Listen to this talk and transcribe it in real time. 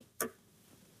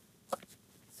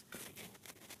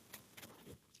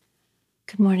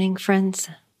morning, friends.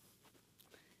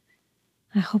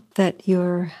 I hope that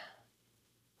you're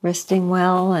resting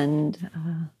well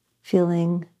and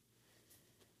feeling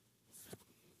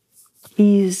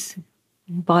ease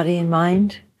in body and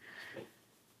mind.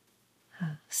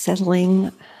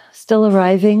 Settling, still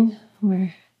arriving.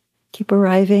 We keep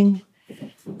arriving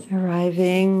in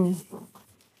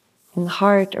the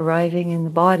heart, arriving in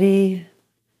the body,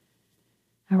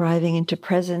 arriving into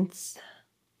presence.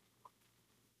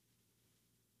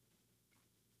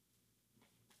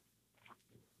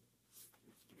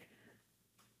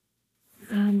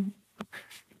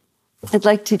 I'd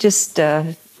like to just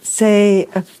say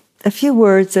a few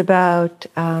words about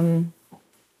how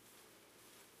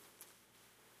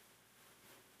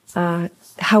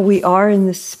we are in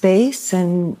this space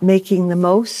and making the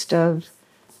most of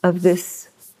this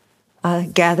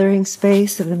gathering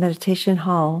space of the meditation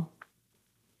hall.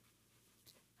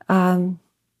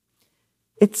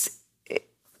 It's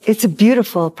a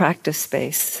beautiful practice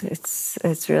space.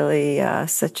 It's really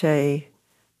such a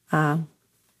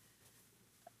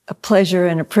pleasure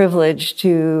and a privilege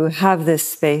to have this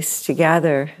space to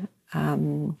gather,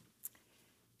 and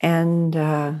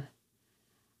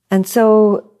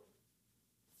so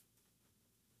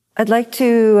I'd like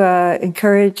to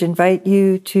invite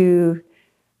you to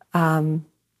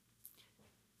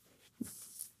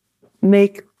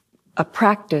make a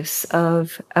practice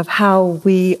of how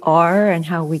we are and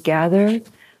how we gather,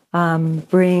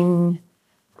 bring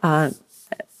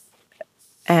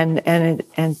and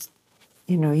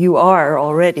you know, you are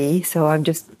already, so I'm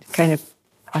just kind of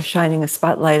shining a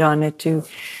spotlight on it to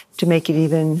make it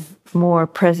even more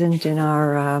present in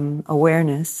our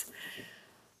awareness,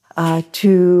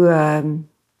 to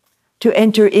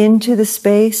enter into the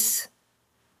space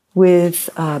with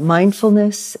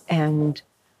mindfulness and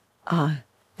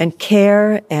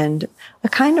care and a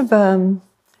kind of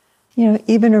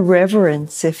even a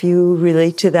reverence, if you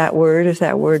relate to that word, if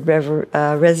that word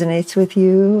resonates with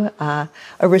you, a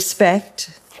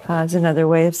respect is another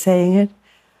way of saying it,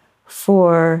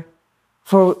 for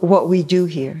what we do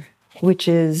here, which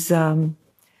is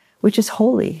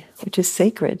holy, which is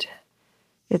sacred.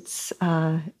 It's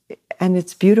and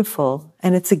it's beautiful,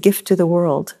 and it's a gift to the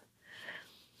world.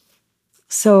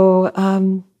 So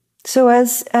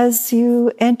as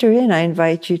you enter in, I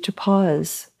invite you to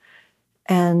pause.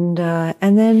 And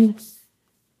then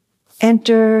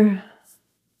enter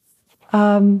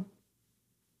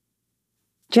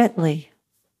gently.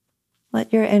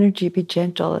 Let your energy be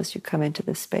gentle as you come into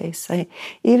the space.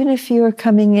 Even if you are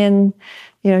coming in,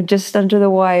 just under the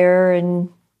wire and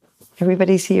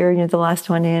everybody's here and you're the last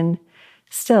one in,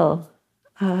 still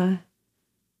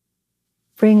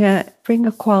bring a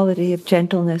quality of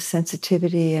gentleness,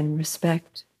 sensitivity, and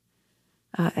respect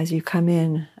as you come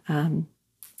in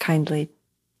kindly.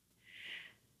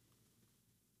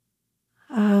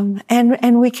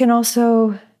 And we can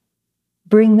also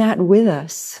bring that with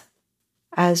us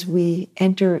as we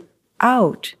enter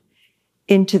out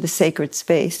into the sacred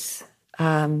space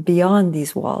beyond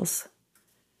these walls.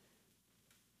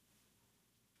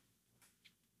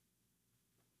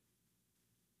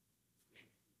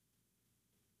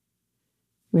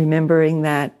 Remembering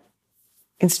that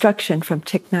instruction from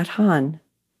Thich Nhat Hanh,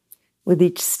 with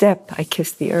each step I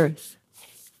kiss the earth.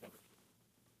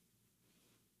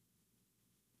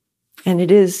 And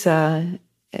it is, I'm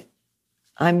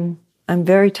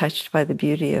very touched by the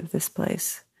beauty of this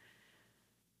place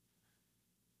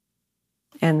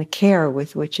and the care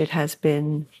with which it has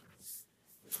been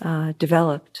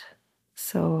developed.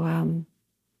 So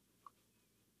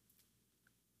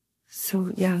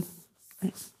yeah,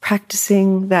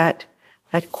 practicing that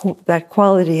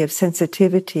quality of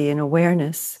sensitivity and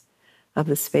awareness of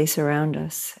the space around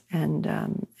us,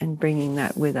 and bringing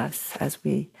that with us as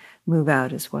we move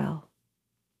out as well.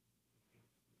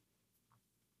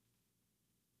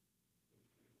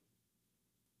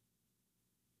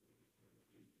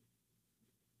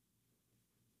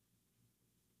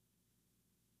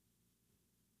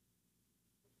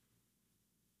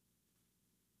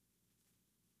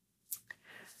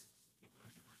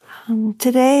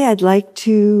 Today I'd like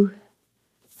to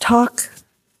talk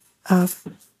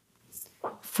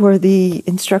for the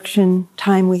instruction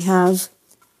time we have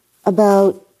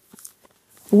about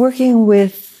working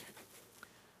with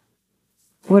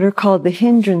what are called the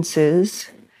hindrances,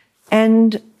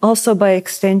 and also by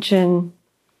extension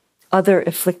other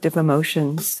afflictive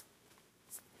emotions.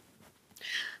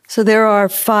 So there are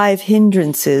 5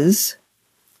 hindrances.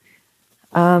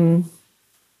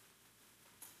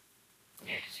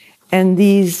 And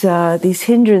these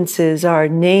hindrances are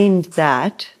named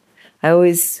that. I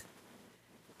always,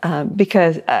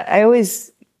 because I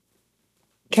always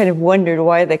kind of wondered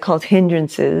why they're called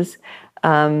hindrances,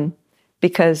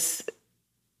 because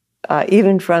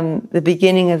even from the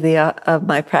beginning of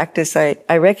my practice,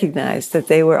 I recognized that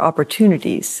they were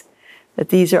opportunities, that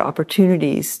these are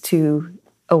opportunities to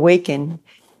awaken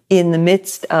in the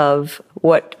midst of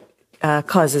what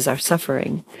causes our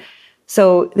suffering.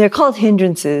 So they're called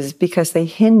hindrances because they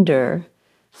hinder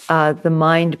the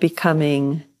mind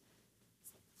becoming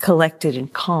collected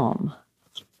and calm.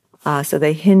 So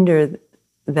they hinder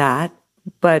that,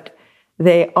 but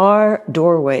they are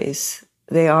doorways.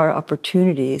 They are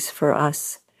opportunities for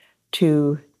us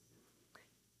to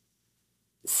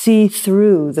see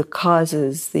through the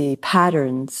causes, the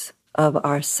patterns of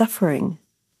our suffering.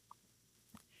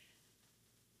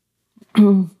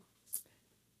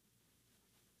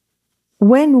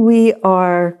 When we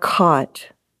are caught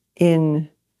in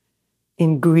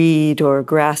greed or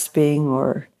grasping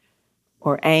or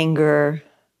anger,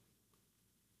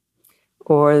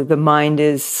 or the mind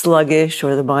is sluggish,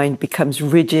 or the mind becomes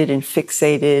rigid and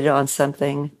fixated on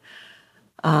something,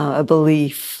 a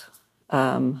belief,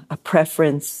 a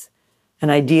preference, an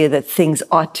idea that things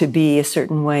ought to be a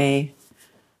certain way.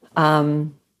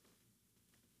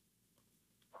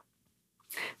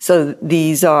 So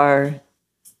these are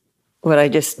what I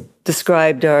just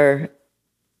described are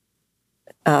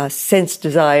sense,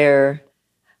 desire,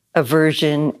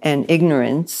 aversion, and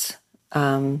ignorance.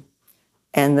 And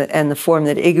the form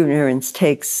that ignorance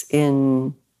takes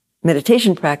in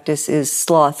meditation practice is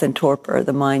sloth and torpor.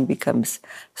 The mind becomes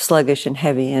sluggish and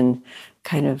heavy and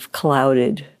kind of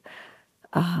clouded.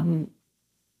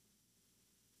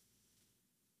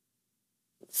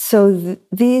 So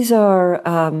these are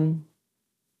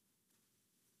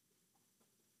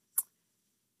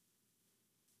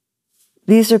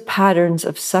patterns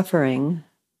of suffering,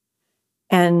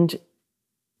 and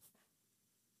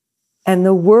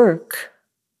the work,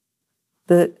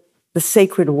 the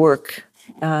sacred work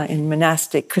in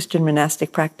Christian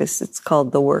monastic practice, it's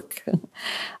called the work.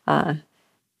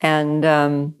 And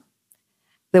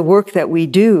the work that we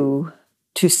do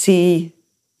to see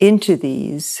into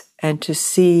these and to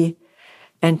see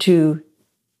and to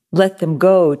let them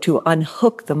go, to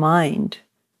unhook the mind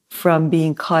from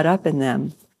being caught up in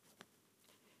them,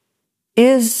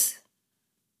 is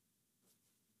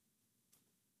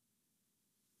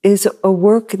a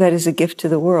work that is a gift to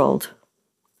the world.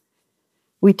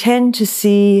 We tend to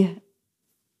see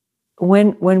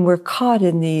when we're caught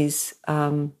in these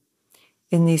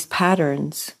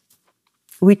patterns,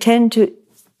 we tend to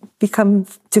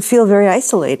feel very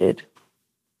isolated.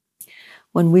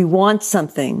 When we want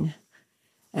something,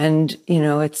 and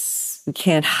we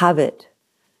can't have it,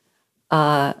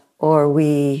 or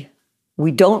we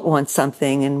don't want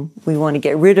something and we want to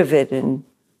get rid of it and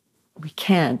we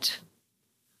can't,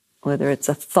 whether it's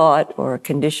a thought or a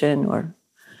condition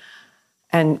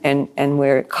and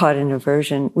we're caught in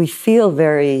aversion, we feel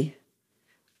very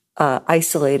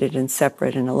isolated and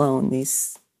separate and alone.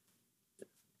 These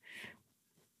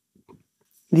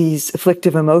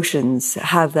afflictive emotions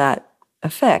have that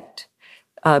effect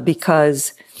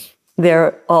because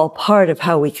they're all part of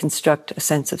how we construct a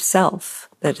sense of self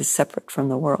that is separate from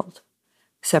the world,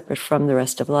 separate from the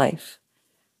rest of life.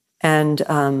 And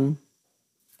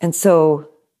so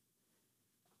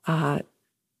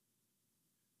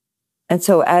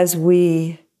as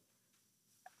we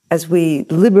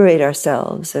liberate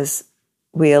ourselves, as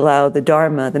we allow the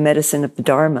Dharma, the medicine of the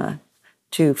Dharma,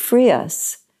 to free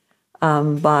us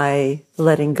by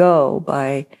letting go,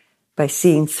 by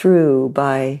seeing through,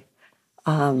 by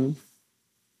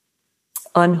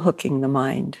unhooking the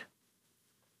mind.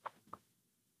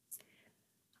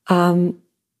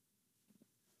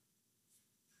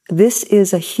 This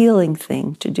is a healing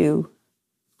thing to do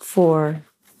for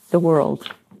the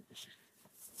world,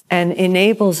 and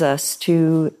enables us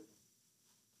to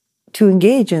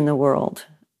engage in the world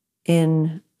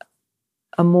in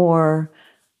a more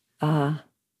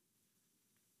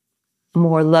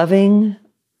loving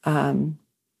and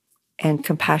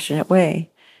compassionate way.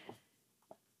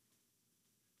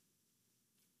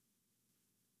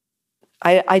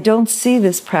 I don't see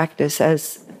this practice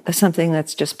as something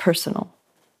that's just personal.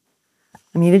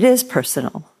 I mean, it is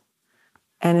personal,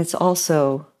 and it's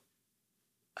also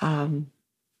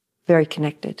very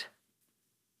connected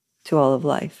to all of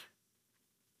life.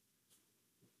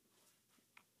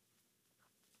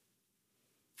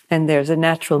 And there's a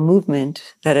natural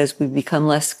movement that as we become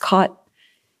less caught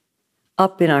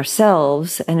up in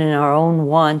ourselves and in our own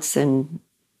wants and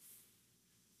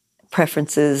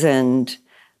preferences and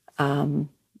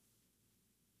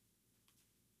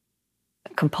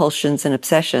compulsions and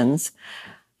obsessions,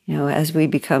 as we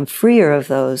become freer of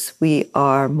those, we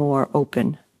are more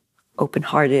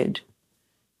open-hearted,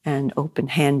 and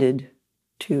open-handed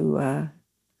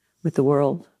with the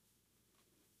world.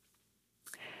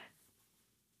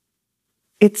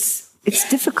 It's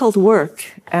difficult work,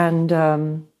 and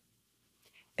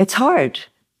it's hard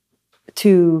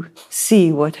to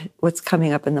see what's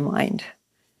coming up in the mind.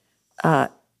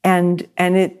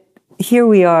 Here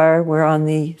we are. We're on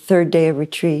the third day of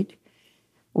retreat.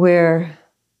 We're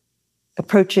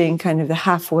approaching kind of the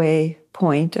halfway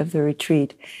point of the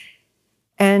retreat,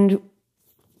 and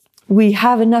we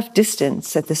have enough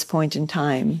distance at this point in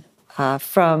time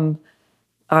from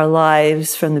our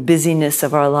lives, from the busyness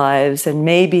of our lives, and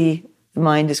maybe the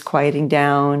mind is quieting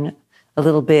down a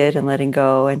little bit and letting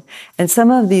go. And some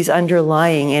of these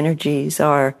underlying energies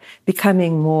are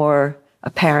becoming more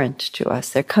apparent to us.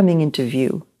 They're coming into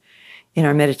view in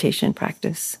our meditation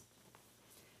practice.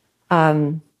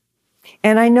 And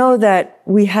I know that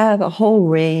we have a whole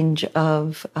range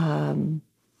of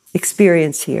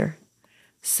experience here.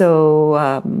 So,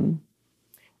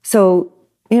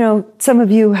 some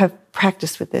of you have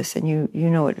practiced with this, and you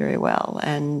know it very well,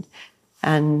 and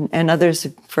others,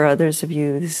 for others of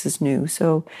you, this is new.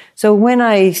 So when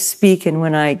I speak and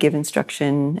when I give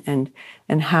instruction and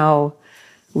how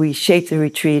we shape the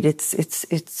retreat, it's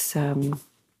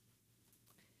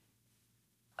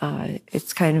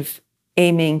kind of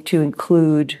aiming to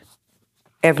include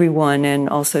everyone, and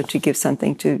also to give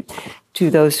something to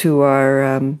those who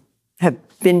are have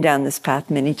been down this path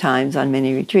many times on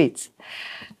many retreats.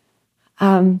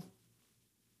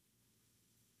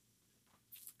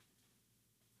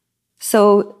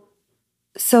 So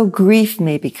grief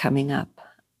may be coming up,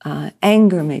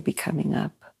 anger may be coming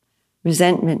up,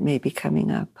 resentment may be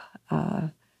coming up,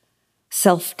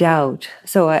 self-doubt.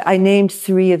 So I named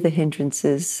 3 of the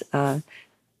hindrances: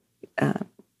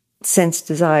 sense,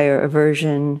 desire,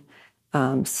 aversion.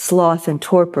 Sloth and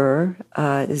torpor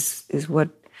is what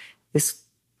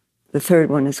the third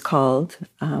one is called.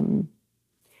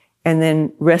 And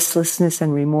then restlessness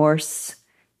and remorse,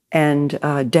 and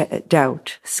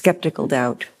doubt, skeptical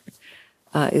doubt,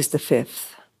 is the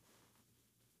 5th.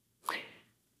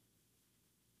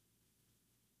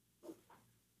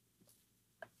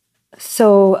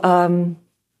 So,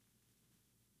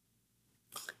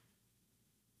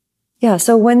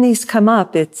 so when these come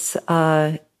up, it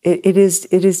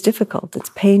is difficult.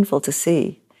 It's painful to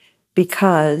see,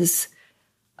 because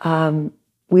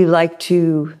we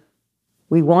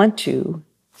want to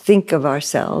think of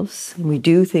ourselves, and we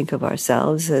do think of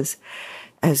ourselves as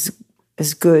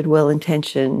good,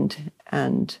 well-intentioned,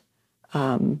 and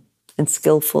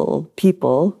skillful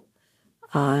people,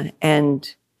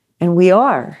 and we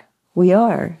are.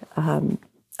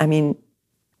 I mean,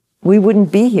 we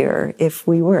wouldn't be here if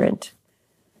we weren't.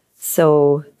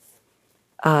 So,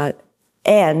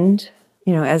 and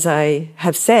as I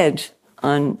have said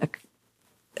on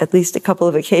at least a couple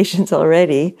of occasions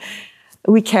already,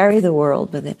 we carry the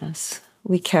world within us.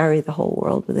 We carry the whole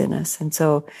world within us. And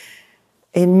so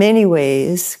in many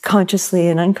ways, consciously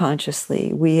and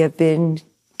unconsciously, we have been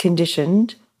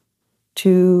conditioned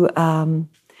to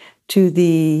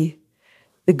the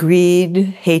greed,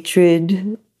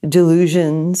 hatred,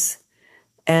 delusions,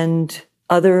 and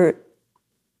other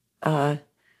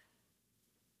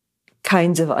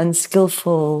kinds of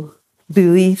unskillful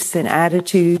beliefs and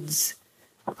attitudes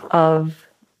of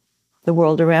the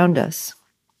world around us.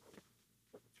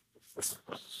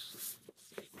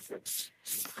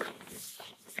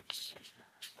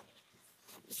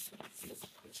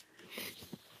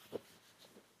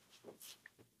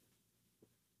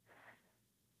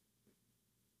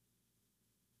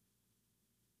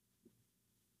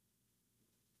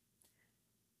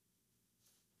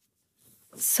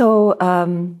 So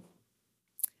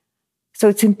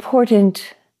it's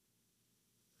important.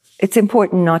 It's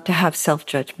important not to have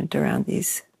self-judgment around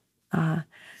these, and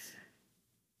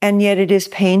yet it is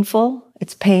painful.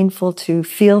 It's painful to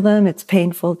feel them. It's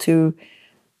painful to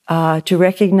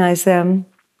recognize them.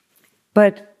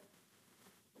 But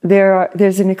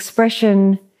there's an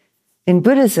expression in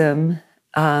Buddhism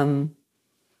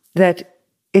that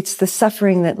it's the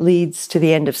suffering that leads to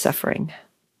the end of suffering.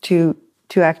 To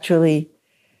actually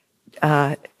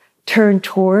turn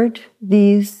toward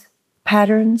these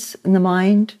patterns in the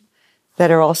mind that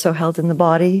are also held in the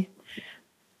body.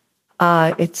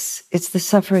 It's the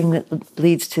suffering that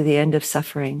leads to the end of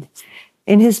suffering.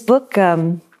 In his book,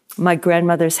 My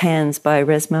Grandmother's Hands by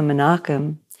Resmaa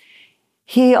Menakem,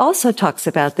 he also talks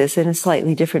about this in a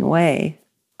slightly different way.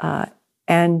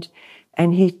 And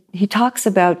he talks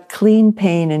about clean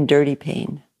pain and dirty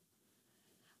pain.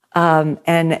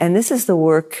 And this is the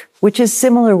work, which is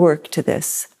similar work to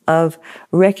this, of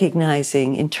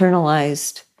recognizing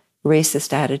internalized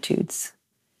racist attitudes.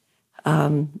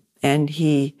 And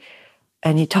he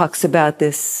talks about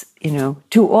this,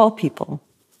 to all people.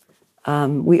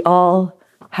 We all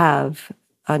have,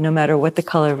 no matter what the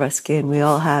color of our skin, we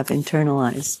all have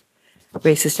internalized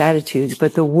racist attitudes.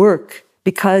 But the work,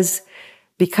 because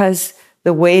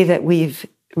the way that we've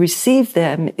received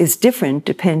them is different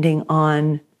depending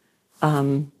on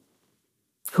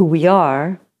who we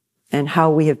are and how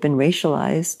we have been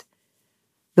racialized,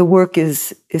 the work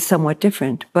is somewhat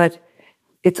different. But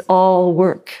it's all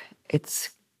work.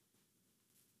 It's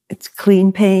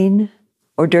clean pain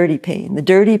or dirty pain. The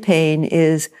dirty pain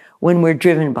is when we're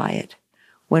driven by it,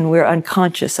 when we're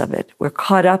unconscious of it, we're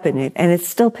caught up in it, and it's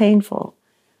still painful.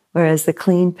 Whereas the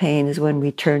clean pain is when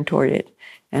we turn toward it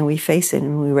and we face it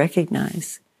and we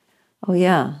recognize, oh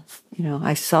yeah,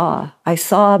 I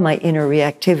saw my inner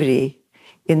reactivity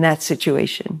in that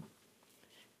situation.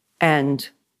 And,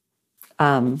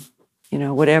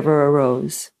 whatever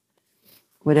arose,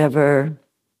 whatever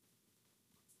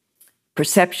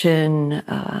perception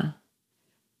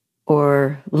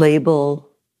or label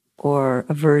or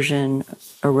aversion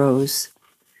arose,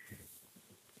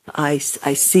 I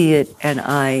see it and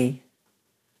I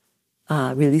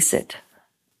release it.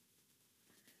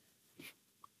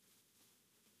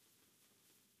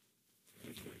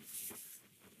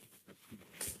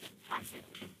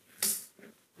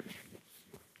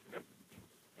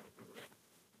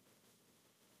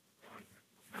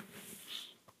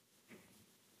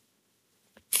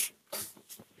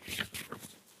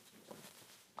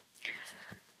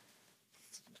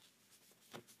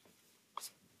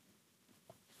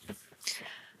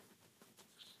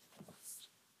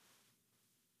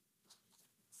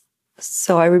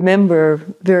 So I remember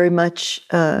very much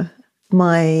my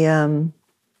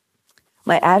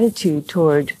attitude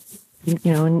toward,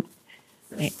 and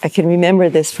I can remember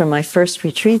this from my first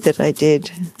retreat that I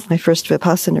did, my first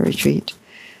Vipassana retreat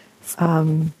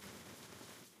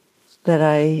that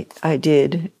I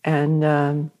did,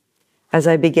 and as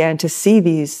I began to see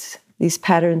these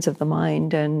patterns of the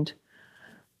mind, and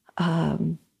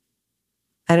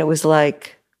it was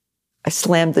like I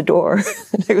slammed the door.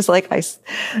 It was like I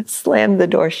slammed the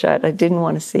door shut. I didn't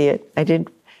want to see it.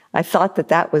 I thought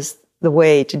that was the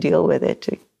way to deal with it,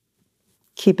 to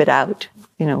keep it out,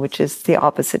 which is the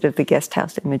opposite of the guest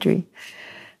house imagery.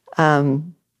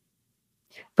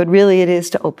 But really it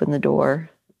is to open the door.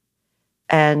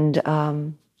 And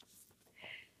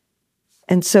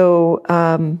so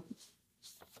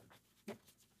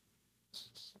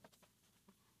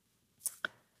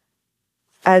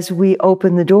as we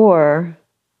open the door,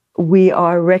 we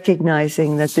are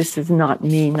recognizing that this is not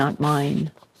me, not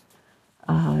mine.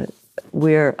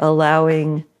 We're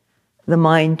allowing the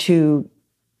mind to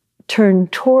turn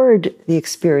toward the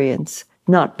experience,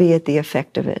 not be at the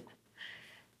effect of it.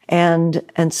 And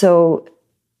so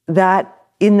that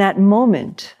in that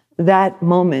moment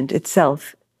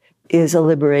itself is a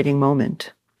liberating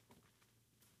moment.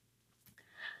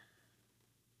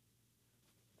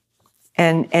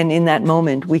 And in that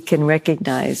moment, we can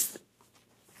recognize,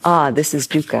 this is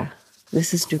dukkha.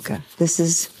 This is dukkha. This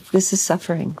is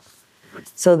suffering.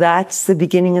 So that's the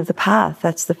beginning of the path.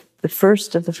 That's the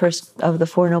first of the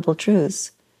Four Noble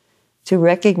Truths. To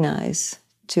recognize,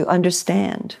 to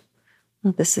understand,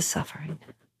 this is suffering.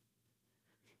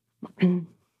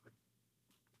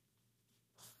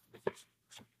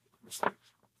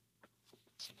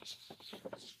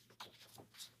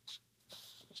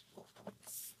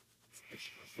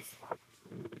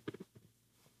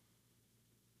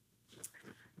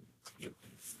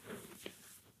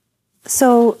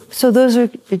 So those are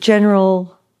the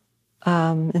general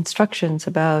instructions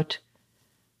about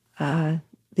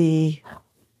the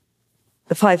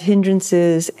five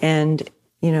hindrances and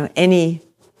any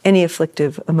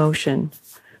afflictive emotion.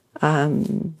 We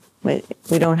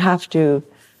don't have to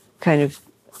kind of,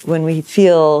 when we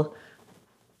feel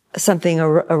something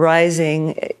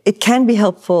arising, it can be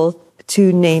helpful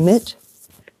to name it,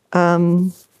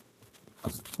 but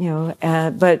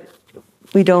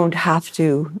we don't have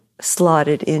to slot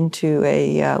it into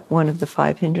one of the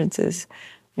five hindrances.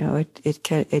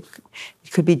 It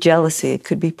could be jealousy, it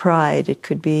could be pride, it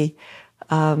could be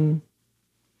a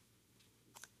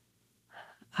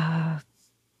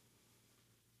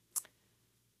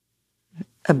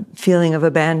feeling of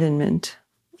abandonment,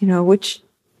 which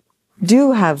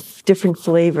do have different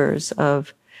flavors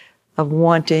of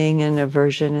wanting and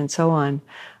aversion and so on.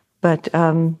 But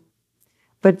the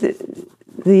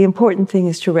important thing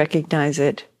is to recognize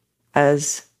it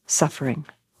as suffering.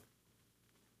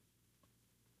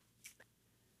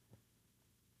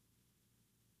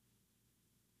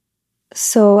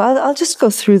 So I'll just go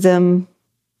through them,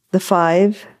 the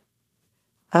 5,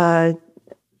 to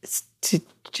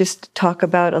just talk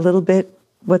about a little bit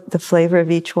what the flavor of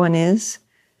each one is.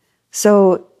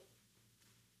 So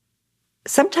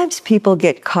sometimes people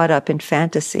get caught up in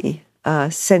fantasy,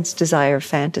 sense desire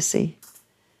fantasy.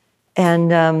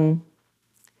 And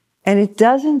it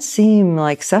doesn't seem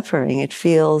like suffering. It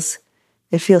feels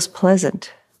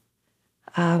pleasant.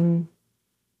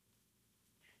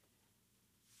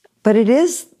 But it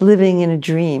is living in a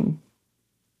dream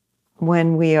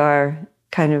when we are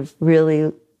kind of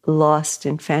really lost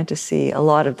in fantasy a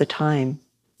lot of the time.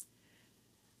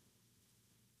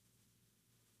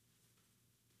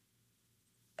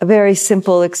 A very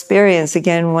simple experience,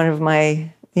 again, one of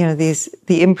my,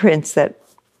 the imprints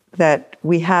that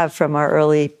we have from our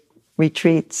early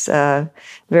retreats,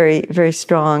 very, very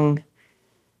strong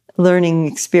learning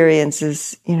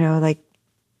experiences, like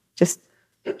just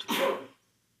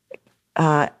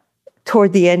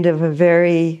toward the end of a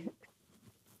very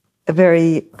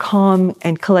calm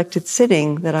and collected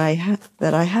sitting that I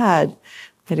had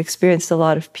experienced a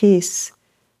lot of peace,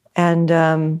 and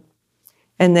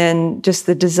then just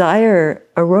the desire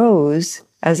arose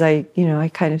as I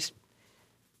kind of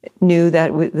knew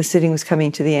that the sitting was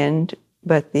coming to the end,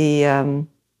 but the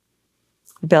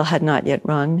bell had not yet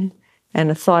rung, and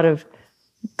the thought of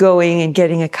going and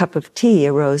getting a cup of tea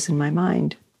arose in my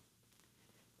mind.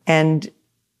 And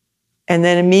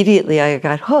then immediately I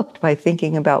got hooked by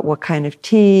thinking about what kind of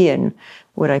tea and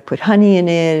would I put honey in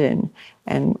it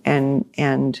and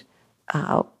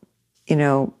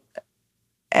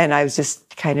I was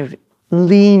just kind of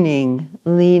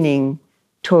leaning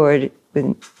toward,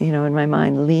 in my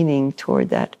mind, leaning toward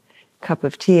that cup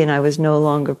of tea, and I was no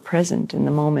longer present in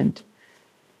the moment.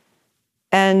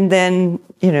 And then,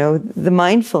 the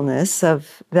mindfulness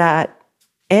of that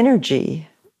energy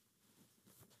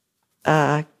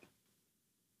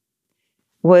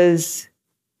was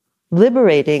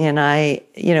liberating, and I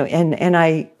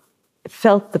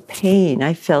felt the pain,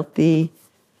 I felt the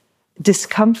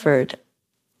discomfort.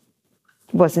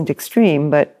 It wasn't extreme,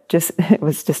 but it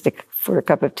was just for a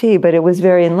cup of tea, but it was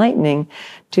very enlightening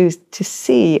to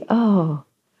see, oh,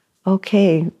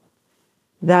 okay,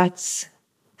 that's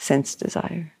sense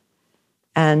desire.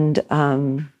 And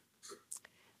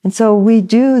so we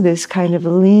do this kind of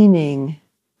leaning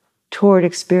toward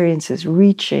experiences,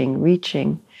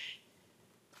 reaching,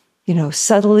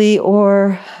 subtly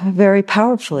or very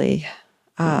powerfully,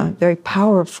 very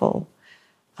powerful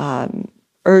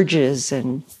urges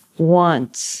and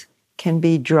wants can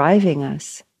be driving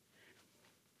us.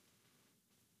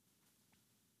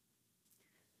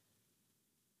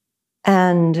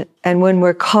 And when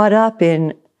we're caught up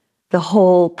in the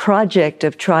whole project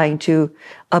of trying to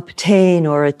obtain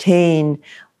or attain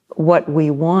what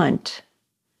we want,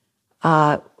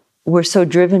 we're so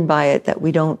driven by it that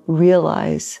we don't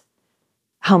realize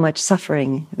how much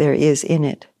suffering there is in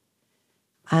it.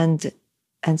 And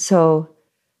so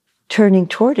turning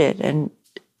toward it and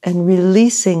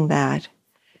releasing that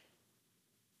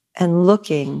and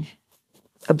looking,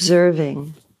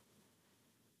 observing,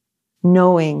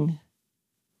 knowing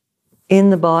in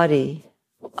the body,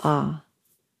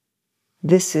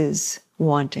 this is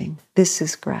wanting, this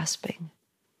is grasping.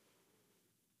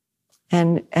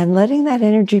 And letting that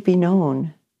energy be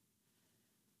known.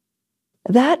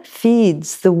 That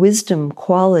feeds the wisdom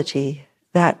quality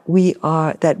that we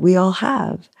all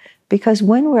have. Because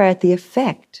when we're at the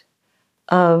effect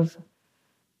of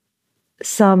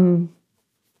some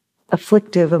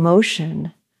afflictive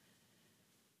emotion,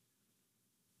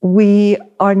 we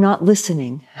are not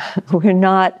listening. We're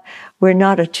not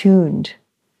attuned.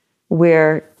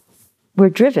 We're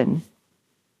driven.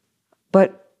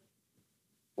 But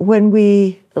when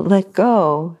we let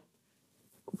go,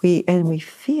 we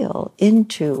feel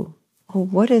into, oh,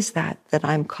 what is that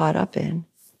I'm caught up in?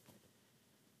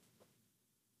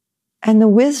 And the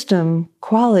wisdom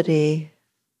quality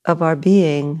of our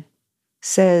being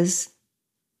says,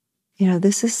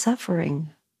 this is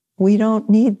suffering. We don't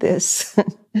need this.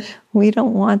 We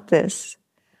don't want this.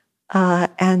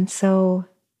 And so,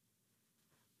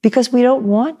 because we don't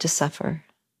want to suffer.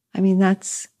 I mean,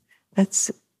 that's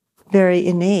very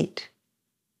innate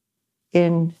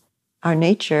in our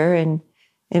nature and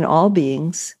in all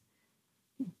beings.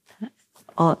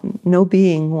 No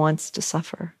being wants to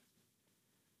suffer.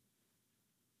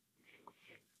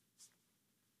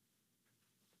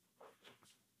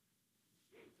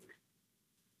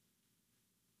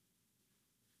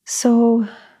 So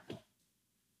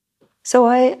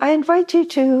I invite you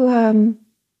to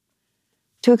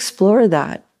explore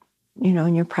that,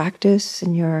 in your practice,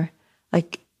 in your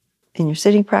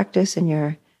sitting practice, in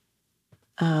your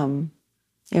you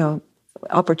know,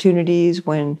 opportunities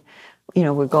when, you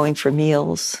know, we're going for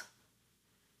meals.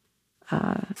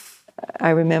 I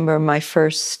remember my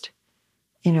first,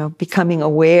 you know, becoming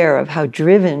aware of how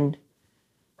driven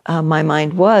my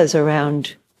mind was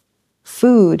around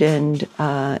food and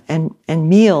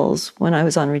meals when I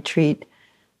was on retreat,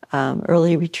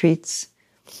 early retreats.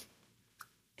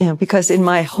 You know, because in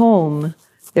my home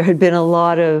there had been a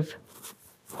lot of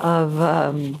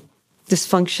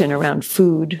dysfunction around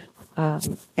food,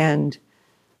 and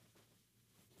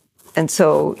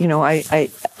so, you know, I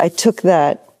took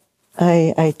that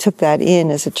I took that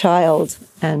in as a child,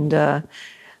 and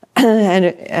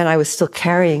and I was still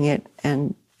carrying it,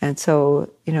 and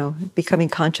so, you know, becoming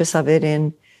conscious of it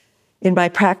in my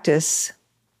practice,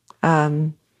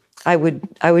 I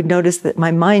would notice that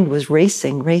my mind was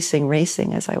racing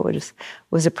as I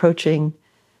was approaching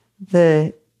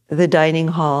the dining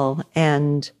hall,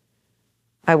 and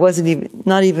I wasn't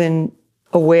not even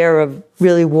aware of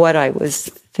really what I was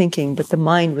thinking, but the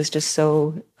mind was just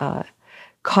so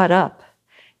caught up,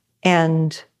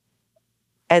 and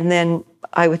then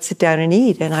I would sit down and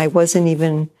eat, and I wasn't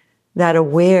even that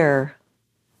aware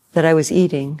that I was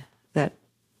eating, that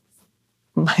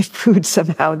my food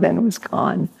somehow then was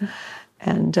gone,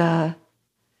 and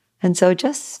so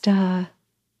just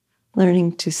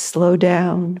learning to slow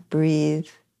down, breathe,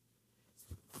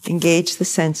 engage the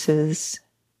senses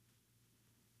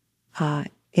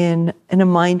in a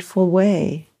mindful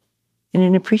way, in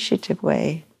an appreciative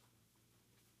way,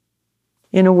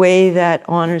 in a way that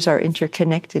honors our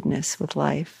interconnectedness with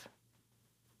life,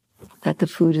 that the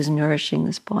food is nourishing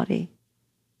this body.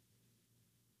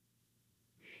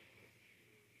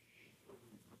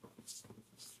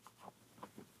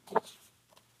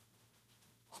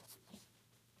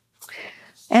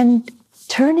 And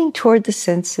turning toward the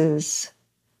senses,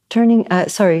 turning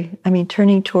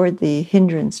toward the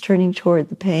hindrance, turning toward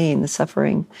the pain, the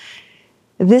suffering.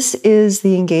 This is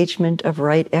the engagement of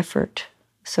right effort.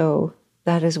 So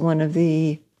that is one of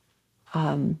the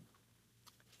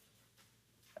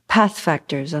path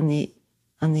factors on the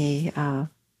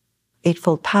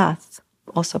Eightfold Path,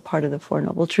 also part of the Four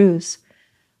Noble Truths.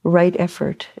 Right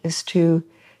effort is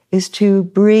to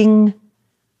bring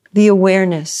the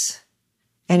awareness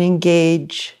and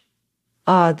engage.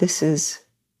 This is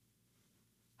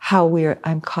how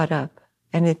I'm caught up,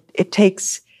 and it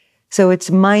takes. So it's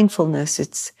mindfulness.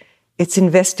 It's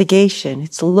investigation.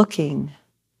 It's looking,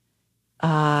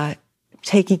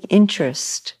 taking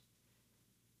interest,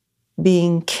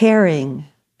 being caring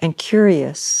and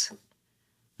curious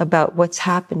about what's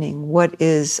happening, what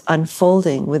is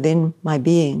unfolding within my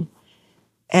being,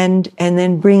 and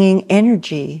then bringing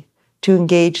energy to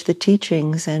engage the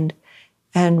teachings and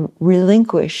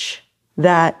relinquish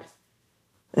that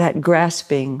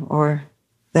grasping or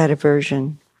that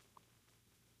aversion.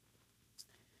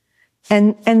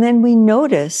 And then we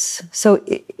notice, so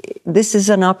this is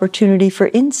an opportunity for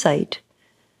insight.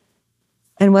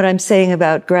 And what I'm saying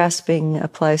about grasping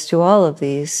applies to all of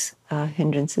these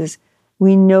hindrances.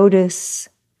 We notice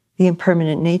the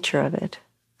impermanent nature of it.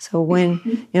 So when,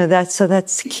 you know,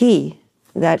 that's key,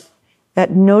 that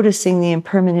noticing the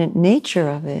impermanent nature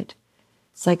of it.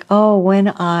 It's like, oh, when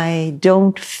I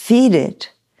don't feed it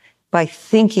by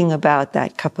thinking about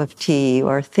that cup of tea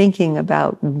or thinking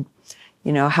about, you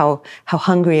know, how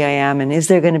hungry I am, and is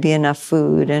there going to be enough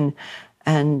food,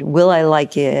 and will I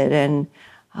like it, and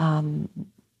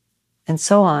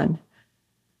so on.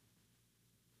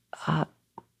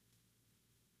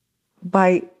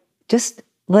 By just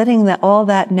letting all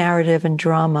that narrative and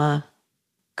drama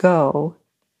go,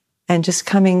 and just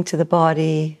coming to the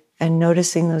body and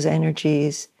noticing those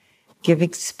energies,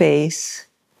 giving space,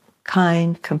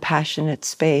 kind, compassionate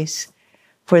space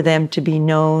for them to be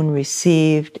known,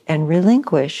 received, and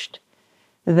relinquished,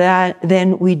 that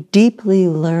then we deeply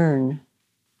learn,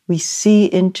 we see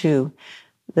into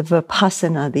the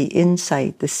vipassana, the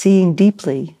insight, the seeing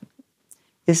deeply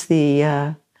is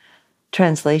the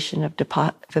translation of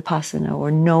vipassana,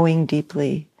 or knowing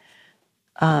deeply.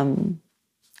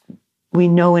 We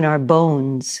know in our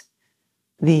bones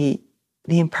the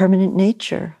impermanent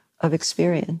nature of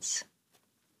experience.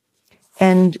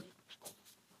 And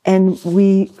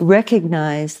we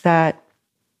recognize that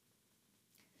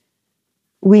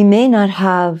we may not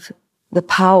have the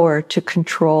power to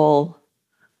control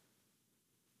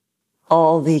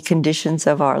all the conditions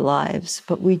of our lives,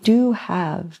 but we do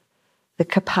have the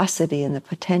capacity and the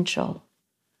potential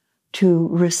to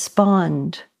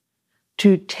respond,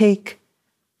 to take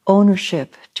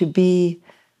ownership,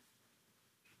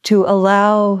 to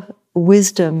allow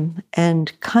wisdom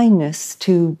and kindness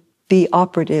to be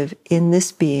operative in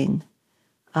this being,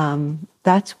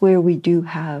 that's where we do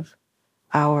have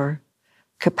our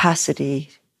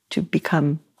capacity to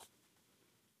become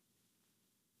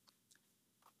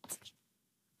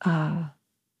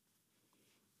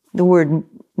the word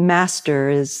master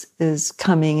is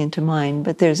coming into mind,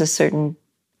 but there's a certain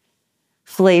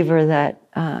flavor that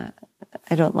I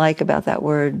don't like about that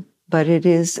word. But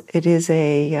it's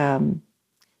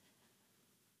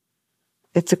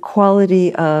a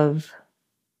quality of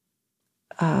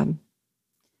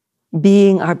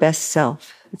being our best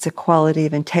self. It's a quality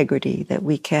of integrity that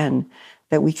we can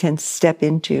step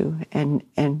into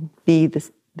and be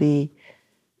the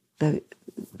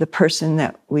person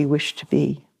that we wish to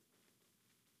be.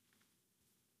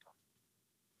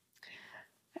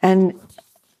 And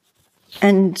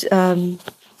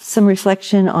some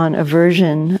reflection on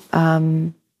aversion.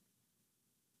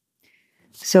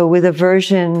 So with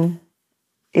aversion,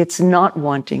 it's not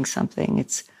wanting something.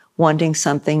 It's wanting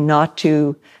something not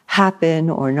to happen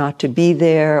or not to be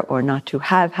there or not to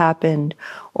have happened,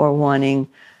 or wanting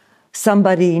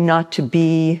somebody not to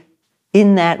be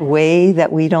in that way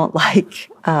that we don't like.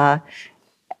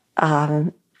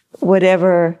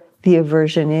 Whatever the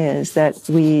aversion is that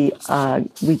we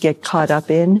get caught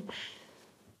up in.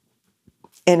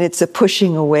 And it's a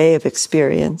pushing away of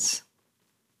experience.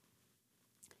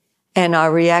 And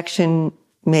our reaction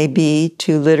may be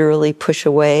to literally push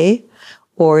away,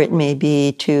 or it may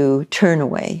be to turn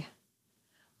away,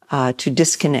 to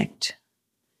disconnect,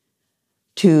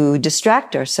 to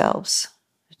distract ourselves.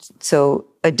 So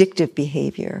addictive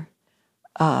behavior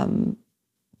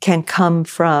can come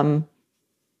from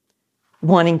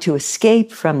wanting to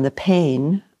escape from the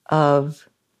pain of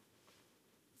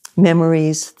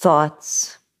memories,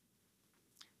 thoughts,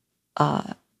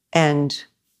 and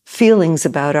feelings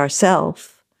about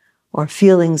ourselves or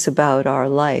feelings about our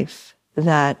life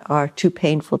that are too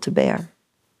painful to bear,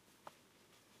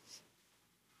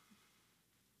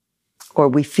 or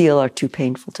we feel are too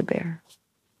painful to bear.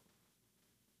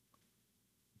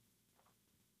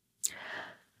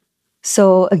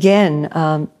 So again,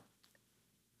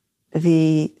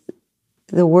 the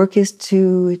work is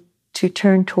to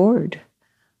turn toward,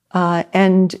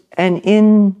 and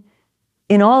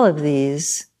in all of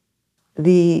these,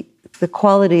 the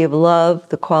quality of love,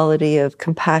 the quality of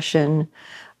compassion,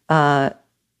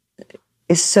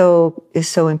 is so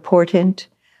important.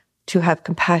 To have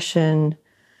compassion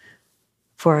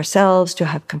for ourselves, to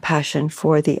have compassion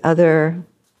for the other.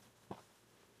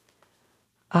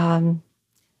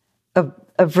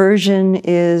 Aversion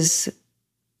is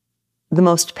the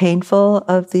most painful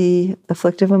of the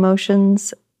afflictive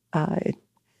emotions.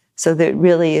 So there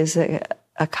really is a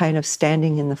kind of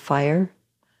standing in the fire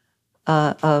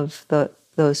of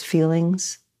those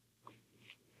feelings.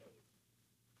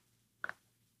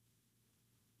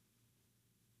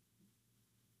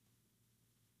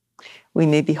 We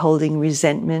may be holding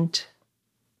resentment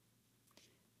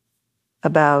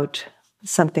about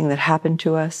something that happened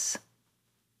to us.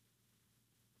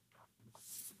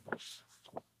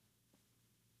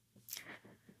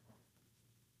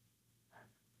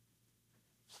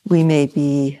 We may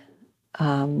be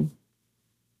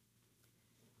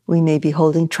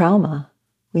holding trauma.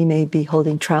 We may be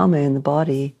holding trauma in the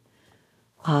body.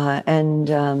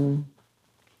 And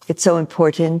it's so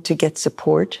important to get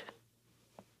support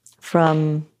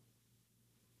from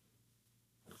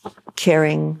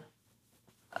caring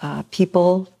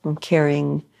people, from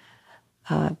caring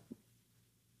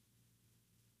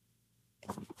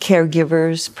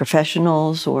caregivers,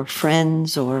 professionals, or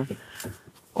friends, or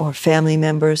family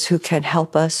members who can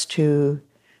help us to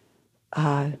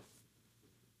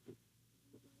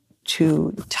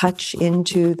touch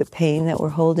into the pain that we're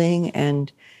holding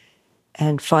and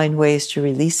find ways to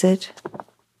release it.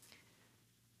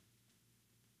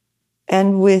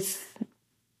 And with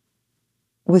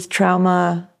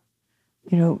trauma,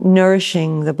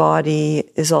 nourishing the body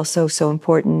is also so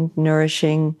important.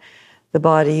 Nourishing the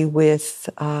body with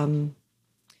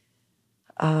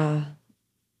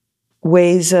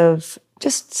ways of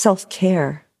just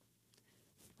self-care.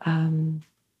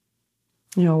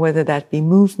 Whether that be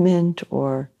movement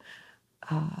or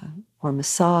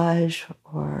massage,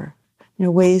 or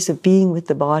ways of being with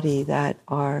the body that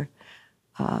are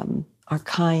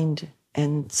kind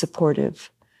and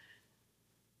supportive.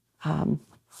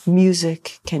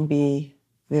 Music can be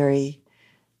very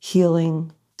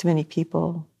healing to many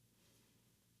people.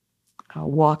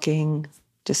 Walking,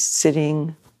 just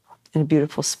sitting in a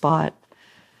beautiful spot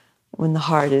when the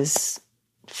heart is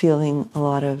feeling a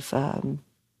lot of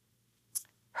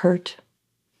hurt.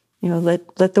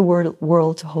 Let the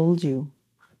world hold you.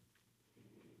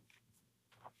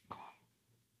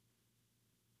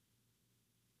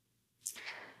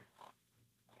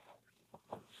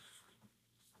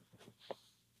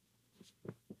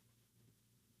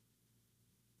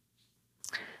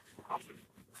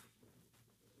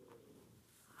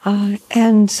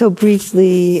 And so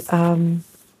briefly,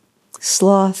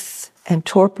 sloth and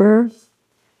torpor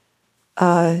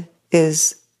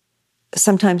is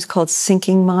sometimes called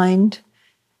sinking mind.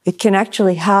 It can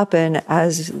actually happen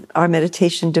as our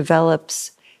meditation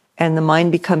develops and the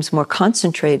mind becomes more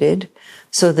concentrated.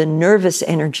 So the nervous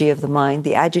energy of the mind,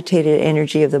 the agitated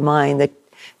energy of the mind that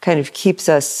kind of keeps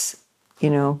us,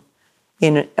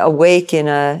 awake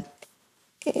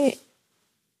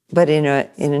but in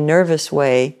a nervous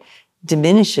way,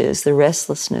 diminishes the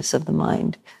restlessness of the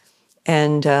mind,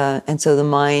 and so the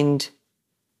mind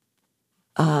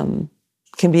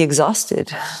can be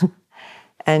exhausted,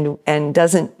 and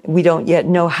we don't yet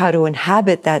know how to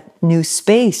inhabit that new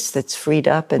space that's freed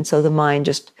up, and so the mind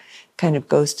just kind of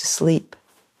goes to sleep.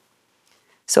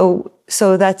 So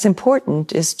that's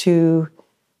important, is to,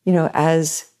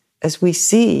 as we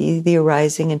see the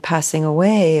arising and passing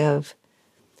away of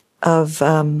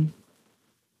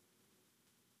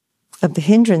the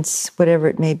hindrance, whatever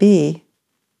it may be,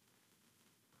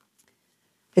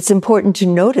 it's important to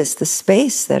notice the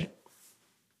space that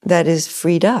is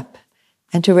freed up,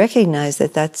 and to recognize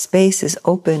that space is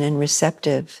open and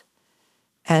receptive,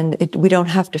 and we don't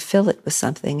have to fill it with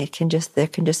something. There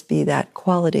can just be that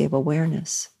quality of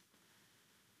awareness.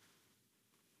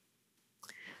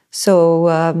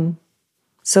 So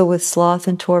with sloth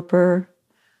and torpor,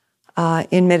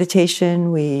 in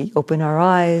meditation, we open our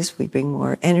eyes, we bring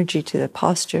more energy to the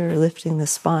posture, lifting the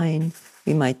spine.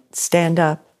 We might stand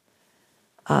up.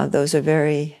 Those are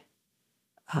very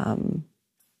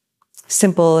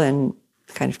simple and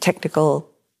kind of technical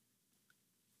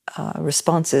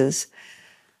responses.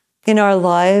 In our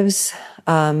lives,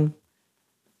 kind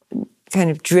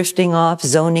of drifting off,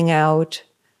 zoning out,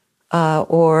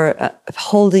 or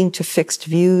holding to fixed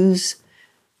views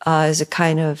is a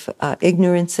kind of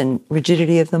ignorance and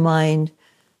rigidity of the mind,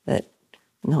 that,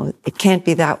 no, it can't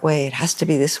be that way, it has to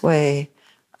be this way,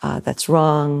 that's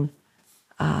wrong.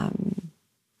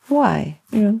 Why?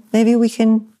 Maybe we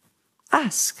can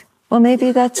ask, well,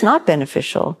 maybe that's not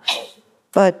beneficial,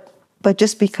 but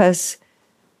just because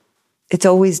it's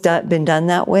always been done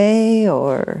that way,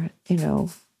 or,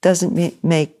 doesn't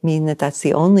mean that that's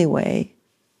the only way.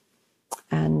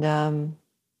 And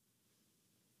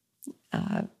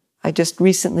I just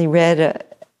recently read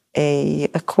a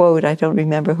quote. I don't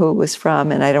remember who it was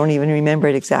from, and I don't even remember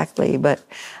it exactly, but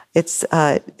it's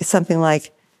something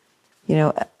like,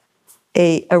 a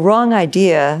wrong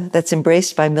idea that's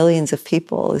embraced by millions of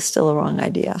people is still a wrong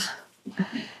idea.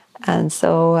 And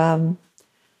so,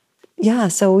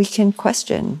 so we can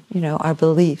question, our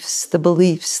beliefs, the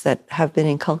beliefs that have been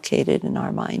inculcated in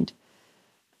our mind,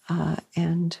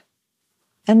 and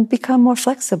become more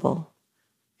flexible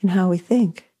in how we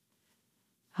think.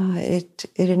 It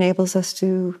enables us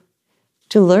to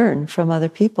learn from other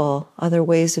people, other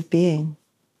ways of being.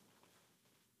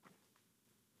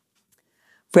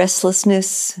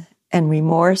 Restlessness and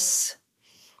remorse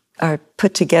are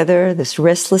put together. This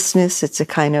restlessness, it's a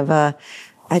kind of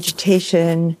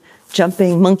agitation,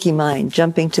 jumping, monkey mind,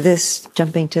 jumping to this,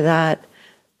 jumping to that,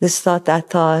 this thought, that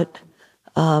thought.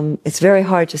 It's very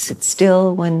hard to sit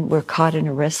still when we're caught in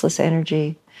a restless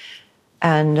energy.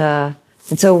 And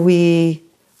so we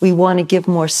want to give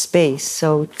more space.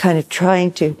 So kind of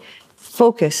trying to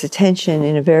focus attention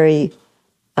in a very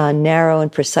narrow and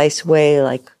precise way,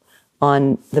 like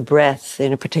on the breath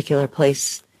in a particular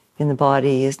place in the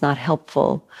body, is not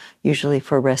helpful usually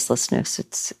for restlessness.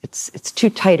 It's too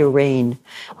tight a rein.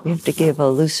 We have to give a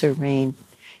looser rein,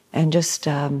 and just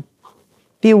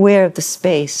be aware of the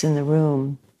space in the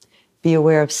room. Be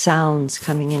aware of sounds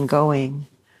coming and going.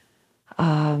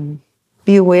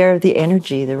 Be aware of the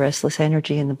energy, the restless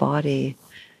energy in the body.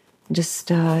 Just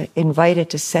invite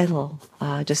it to settle.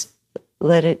 Just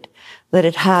let it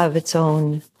have its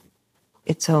own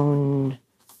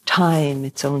time,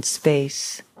 its own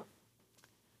space.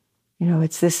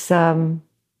 It's this Burn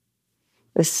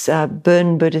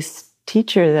Buddhist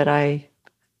teacher that I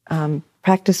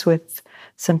practice with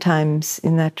sometimes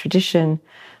in that tradition.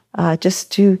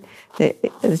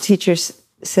 The teacher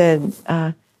said,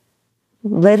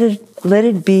 let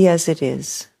it be as it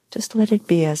is. Just let it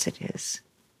be as it is.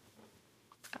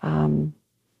 And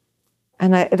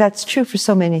that's true for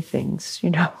so many things,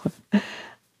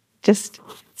 Just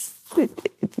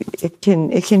it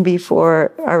can be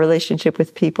for our relationship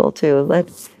with people too.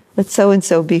 Let so and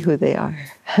so be who they are,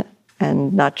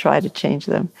 and not try to change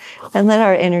them, and let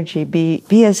our energy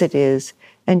be as it is,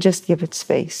 and just give it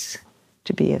space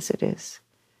to be as it is,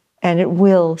 and it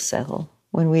will settle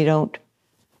when we don't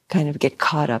kind of get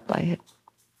caught up by it.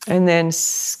 And then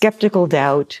skeptical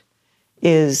doubt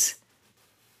is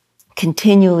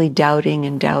continually doubting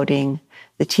and doubting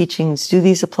the teachings, do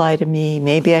these apply to me?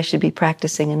 Maybe I should be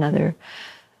practicing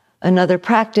another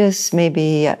practice.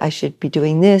 Maybe I should be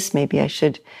doing this. Maybe I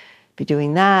should be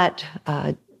doing that.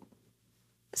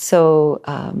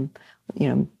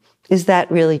 Is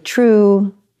that really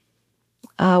true?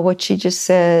 What she just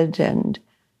said, and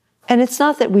it's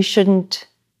not that we shouldn't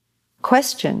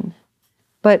question,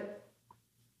 but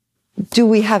do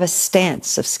we have a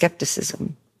stance of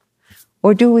skepticism,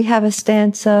 or do we have a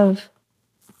stance of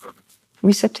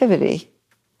receptivity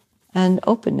and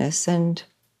openness and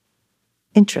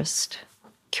interest,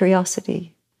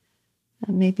 curiosity?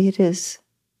 And maybe it is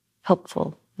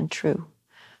helpful and true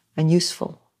and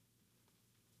useful.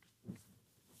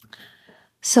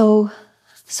 So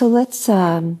let's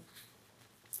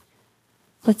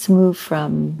move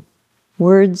from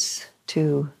words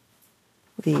to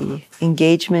the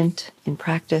engagement in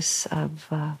practice of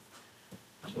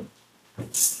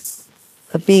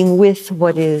being with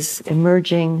what is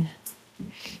emerging,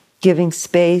 giving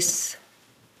space,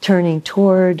 turning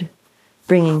toward,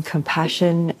 bringing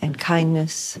compassion and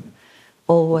kindness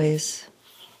always,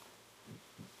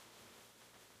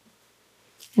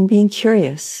 and being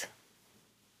curious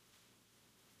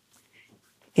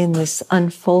in this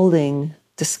unfolding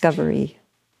discovery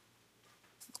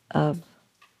of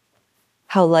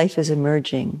how life is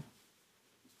emerging,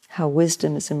 how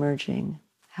wisdom is emerging,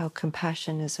 how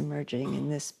compassion is emerging in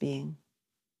this being.